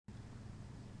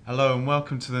Hello and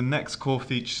welcome to the next core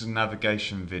features and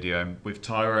navigation video with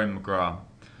Tyrone McGrath.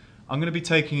 I'm going to be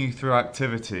taking you through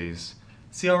activities.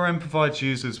 CRM provides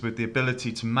users with the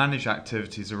ability to manage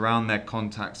activities around their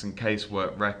contacts and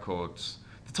casework records.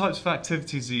 The types of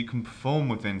activities that you can perform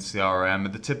within CRM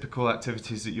are the typical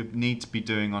activities that you need to be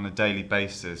doing on a daily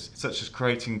basis, such as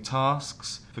creating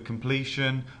tasks for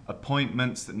completion,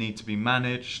 appointments that need to be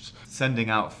managed, sending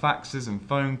out faxes and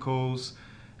phone calls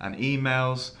and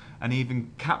emails, and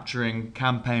even capturing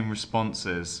campaign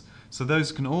responses. So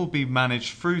those can all be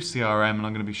managed through CRM, and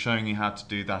I'm going to be showing you how to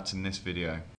do that in this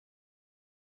video.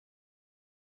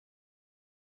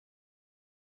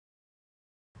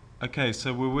 Okay,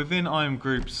 so we're within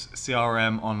IMGroup's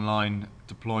CRM online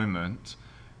deployment,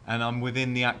 and I'm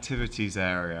within the activities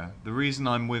area. The reason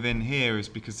I'm within here is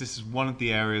because this is one of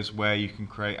the areas where you can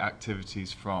create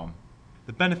activities from.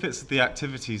 The benefits of the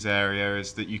activities area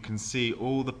is that you can see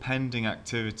all the pending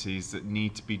activities that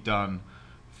need to be done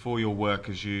for your work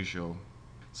as usual.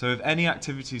 So if any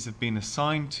activities have been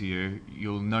assigned to you,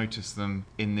 you'll notice them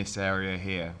in this area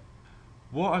here.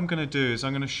 What I'm going to do is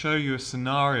I'm going to show you a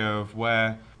scenario of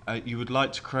where you would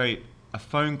like to create a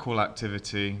phone call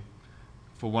activity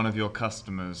for one of your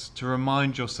customers to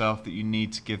remind yourself that you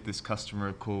need to give this customer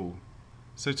a call.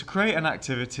 So to create an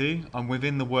activity, I'm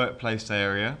within the workplace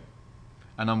area,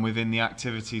 and I'm within the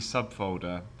activities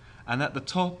subfolder, and at the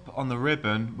top on the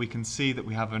ribbon we can see that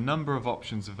we have a number of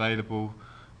options available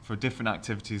for different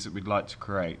activities that we'd like to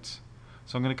create.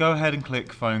 So I'm going to go ahead and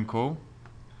click phone call.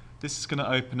 This is going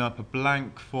to open up a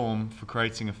blank form for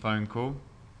creating a phone call.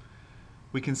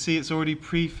 We can see it's already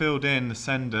pre-filled in the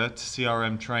sender to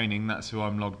CRM training, that's who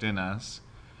I'm logged in as,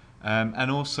 and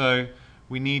also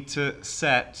we need to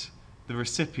set the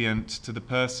recipient to the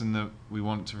person that we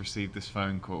want to receive this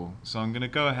phone call. So I'm going to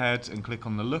go ahead and click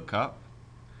on the lookup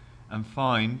and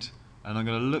find, and I'm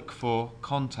going to look for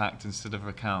contact instead of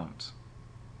account.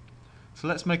 So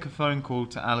let's make a phone call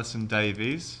to Alison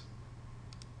Davies.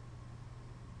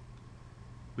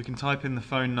 We can type in the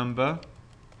phone number,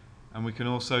 and we can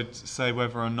also say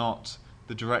whether or not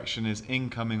the direction is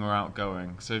incoming or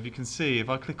outgoing. So if you can see, if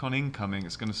I click on incoming,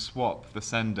 it's going to swap the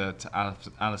sender to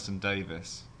Alison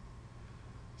Davis.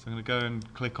 So I'm going to go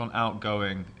and click on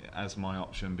outgoing as my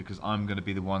option because I'm going to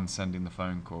be the one sending the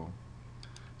phone call.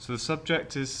 So the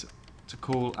subject is to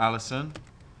call Alison,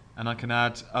 and I can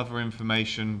add other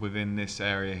information within this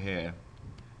area here.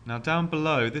 Now down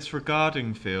below, this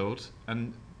regarding field,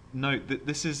 and note that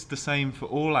this is the same for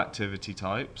all activity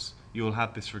types, you'll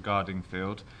have this regarding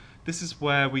field. This is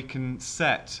where we can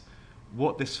set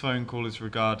what this phone call is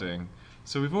regarding.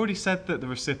 So we've already said that the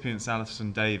recipient's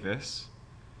Alison Davis.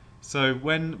 So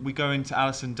when we go into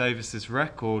Alison Davis's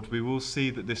record, we will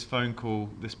see that this phone call,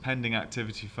 this pending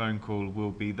activity phone call, will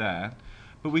be there.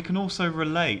 But we can also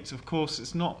relate. Of course,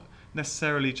 it's not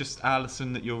necessarily just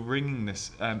Alison that you're ringing this,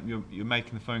 you're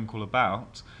making the phone call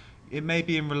about. It may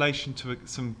be in relation to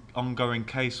some ongoing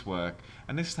casework,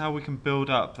 and this is how we can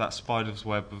build up that spider's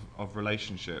web of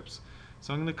relationships.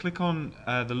 So I'm going to click on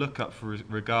the lookup for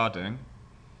regarding,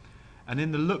 and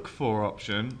in the look for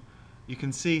option, you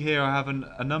can see here I have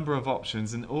a number of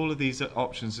options, and all of these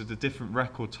options are the different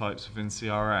record types within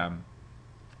CRM.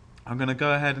 I'm going to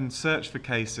go ahead and search for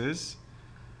cases,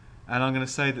 and I'm going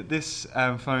to say that this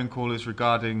phone call is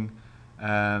regarding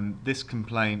this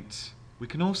complaint. We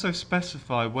can also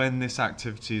specify when this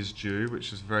activity is due,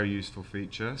 which is a very useful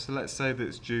feature. So let's say that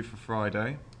it's due for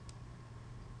Friday,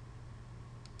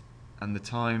 and the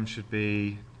time should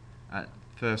be at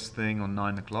first thing on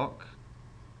 9 o'clock.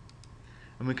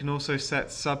 And we can also set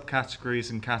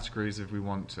subcategories and categories if we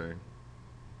want to.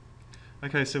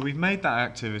 Okay, so we've made that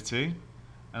activity,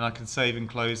 and I can save and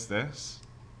close this.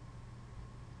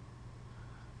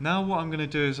 Now what I'm going to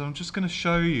do is I'm just going to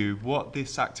show you what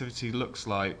this activity looks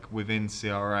like within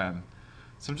CRM.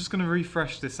 So I'm just going to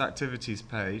refresh this activities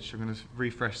page. I'm going to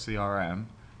refresh CRM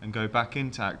and go back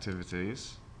into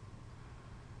activities.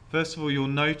 First of all, you'll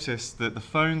notice that the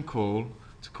phone call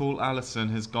to call Alison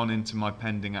has gone into my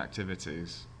pending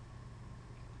activities.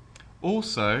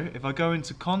 Also, if I go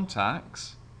into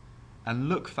contacts and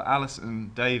look for Alison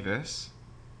Davis,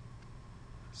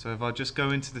 so if I just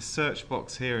go into the search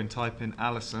box here and type in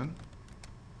Alison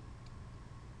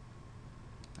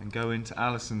and go into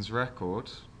Alison's record,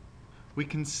 we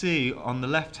can see on the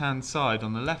left hand side,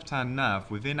 on the left hand nav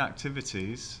within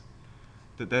activities,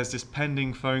 that there's this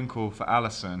pending phone call for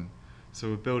Alison.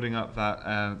 So we're building up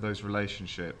that those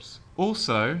relationships.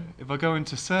 Also, if I go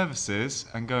into services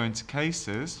and go into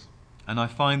cases, and I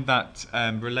find that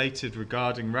related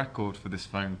regarding record for this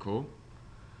phone call,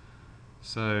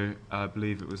 so I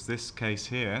believe it was this case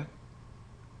here,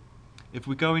 If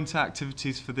we go into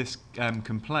activities for this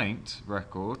complaint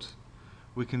record,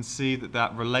 we can see that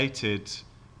that related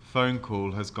phone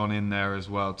call has gone in there as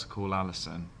well to call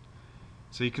Alison.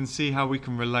 So you can see how we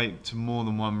can relate to more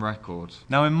than one record.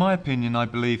 Now, in my opinion, I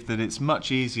believe that it's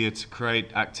much easier to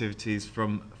create activities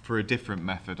for a different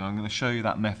method. I'm going to show you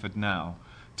that method now.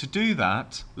 To do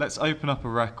that, let's open up a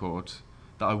record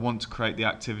that I want to create the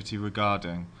activity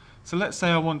regarding. So let's say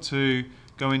I want to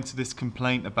go into this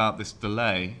complaint about this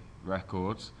delay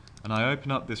record, and I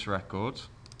open up this record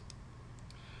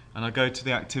and I go to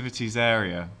the activities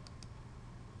area.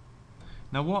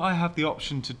 Now, what I have the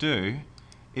option to do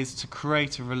is to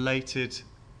create a related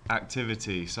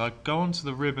activity. So I go onto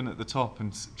the ribbon at the top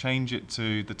and change it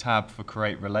to the tab for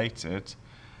create related,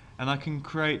 and I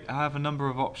have a number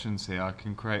of options here. I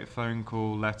can create phone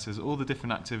call, letters, all the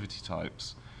different activity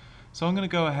types. So I'm going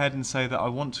to go ahead and say that I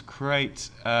want to create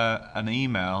an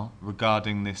email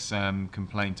regarding this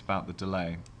complaint about the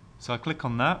delay. So I click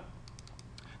on that.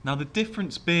 Now, the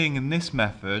difference being in this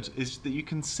method is that you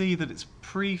can see that it's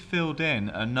pre-filled in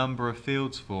a number of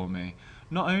fields for me.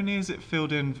 Not only is it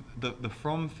filled in the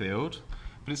from field,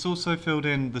 but it's also filled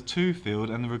in the to field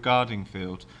and the regarding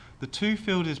field. The to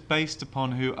field is based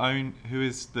upon who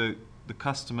is the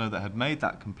customer that had made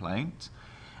that complaint,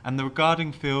 and the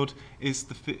regarding field is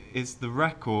the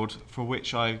record for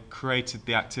which I created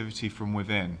the activity from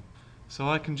within. So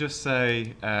I can just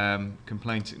say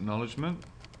complaint acknowledgement,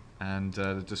 and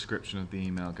the description of the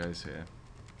email goes here.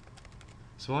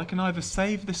 So I can either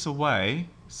save this away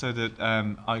so that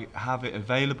I have it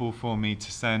available for me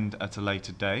to send at a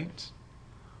later date,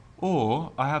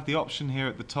 or I have the option here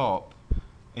at the top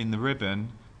in the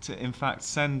ribbon to in fact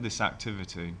send this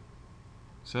activity.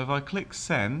 So if I click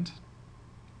send,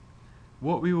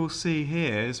 what we will see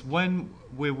here is when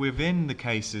we're within the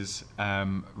cases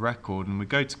record and we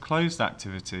go to closed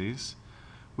activities,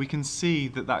 we can see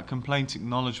that that complaint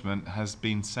acknowledgement has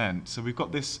been sent. So we've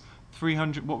got this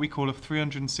what we call a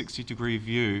 360-degree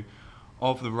view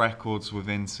of the records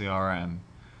within CRM.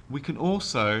 We can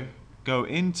also go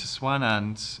into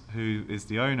Swanand, who is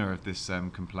the owner of this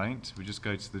complaint. We just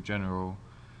go to the general.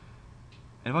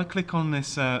 And if I click on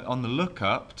this on the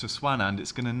lookup to Swanand,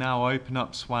 it's going to now open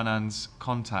up Swanand's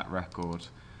contact record.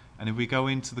 And if we go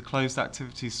into the closed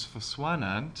activities for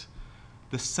Swanand,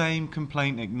 the same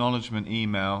complaint acknowledgement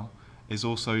email is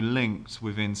also linked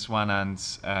within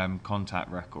Swanand's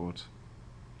contact record.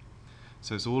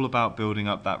 So it's all about building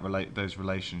up those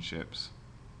relationships.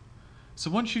 So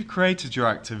once you've created your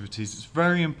activities, it's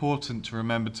very important to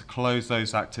remember to close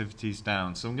those activities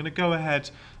down. So I'm going to go ahead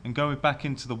and go back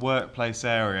into the workplace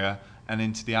area and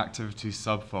into the activities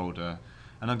subfolder.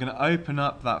 And I'm going to open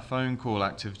up that phone call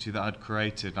activity that I'd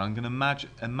created. I'm going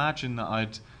to imagine that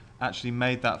I'd actually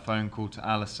made that phone call to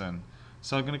Alison.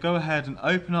 So I'm going to go ahead and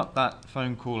open up that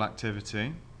phone call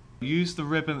activity. Use the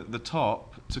ribbon at the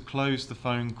top to close the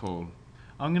phone call.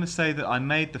 I'm going to say that I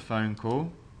made the phone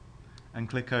call and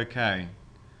click OK.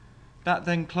 That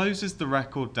then closes the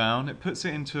record down. It puts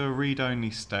it into a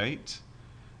read-only state.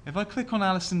 If I click on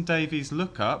Alison Davies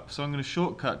lookup, so I'm going to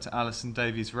shortcut to Alison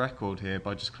Davies record here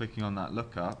by just clicking on that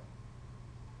lookup.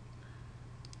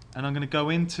 And I'm going to go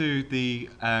into the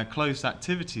closed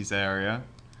activities area.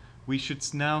 We should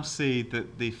now see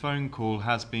that the phone call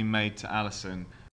has been made to Alison.